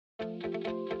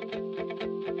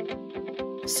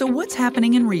So what's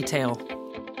happening in retail?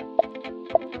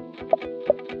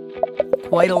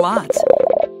 Quite a lot.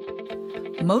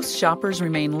 Most shoppers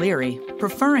remain leery,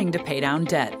 preferring to pay down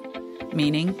debt,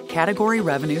 meaning category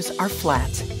revenues are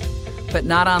flat. But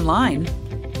not online.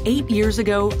 8 years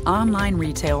ago, online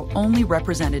retail only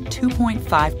represented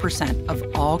 2.5% of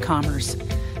all commerce.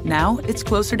 Now it's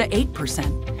closer to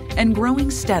 8% and growing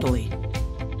steadily.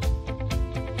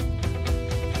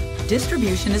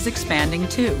 Distribution is expanding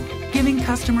too, giving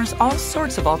customers all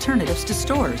sorts of alternatives to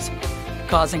stores,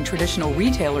 causing traditional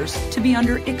retailers to be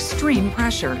under extreme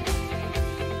pressure.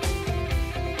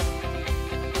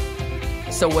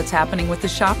 So what's happening with the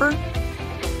shopper?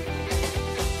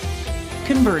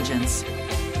 Convergence.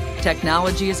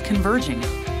 Technology is converging.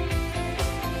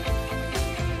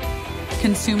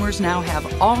 Consumers now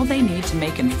have all they need to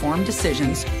make informed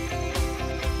decisions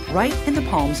right in the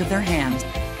palms of their hands,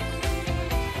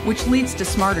 which leads to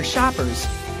smarter shoppers.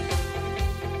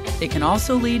 It can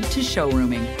also lead to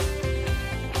showrooming.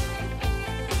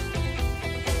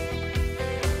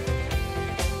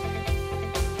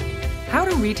 How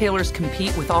do retailers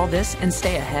compete with all this and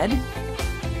stay ahead?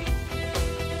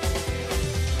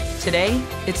 Today,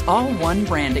 it's all one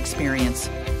brand experience.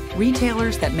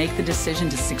 Retailers that make the decision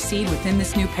to succeed within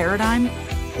this new paradigm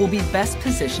will be best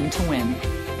positioned to win.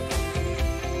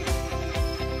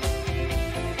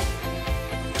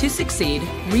 To succeed,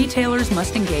 retailers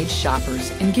must engage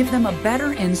shoppers and give them a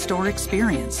better in-store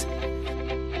experience.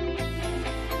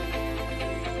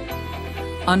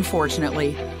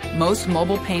 Unfortunately, most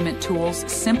mobile payment tools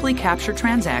simply capture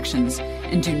transactions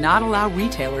and do not allow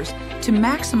retailers to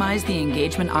maximize the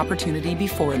engagement opportunity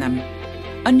before them.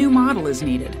 A new model is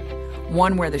needed,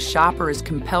 one where the shopper is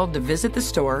compelled to visit the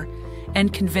store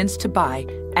and convinced to buy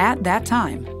at that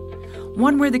time.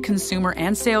 One where the consumer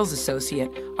and sales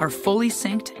associate are fully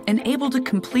synced and able to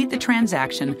complete the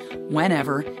transaction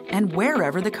whenever and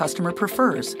wherever the customer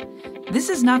prefers. This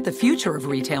is not the future of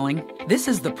retailing, this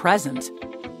is the present.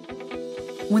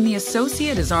 When the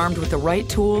associate is armed with the right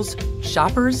tools,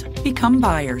 shoppers become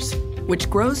buyers, which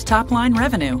grows top-line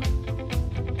revenue.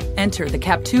 Enter the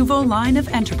Captuvo line of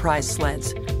enterprise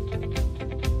sleds.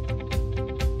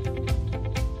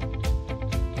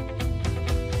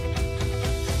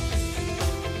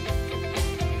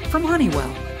 From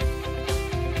Honeywell.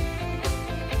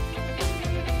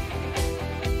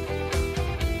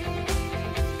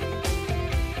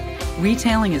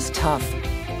 Retailing is tough.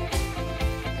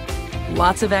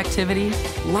 Lots of activity,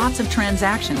 lots of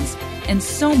transactions, and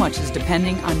so much is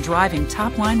depending on driving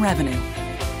top-line revenue.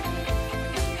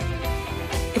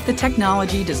 If the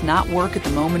technology does not work at the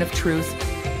moment of truth,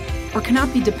 or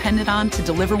cannot be depended on to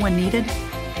deliver when needed,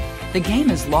 the game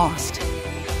is lost.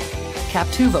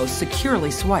 Captuvo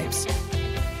securely swipes.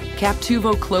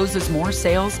 Captuvo closes more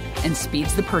sales and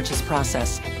speeds the purchase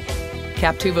process.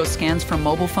 Captuvo scans from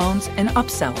mobile phones and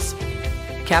upsells.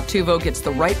 Captuvo gets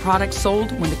the right product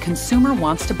sold when the consumer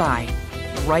wants to buy,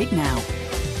 right now.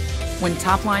 When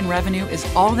top-line revenue is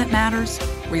all that matters,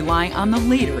 rely on the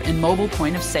leader in mobile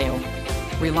point of sale.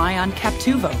 Rely on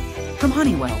Captuvo from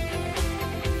Honeywell.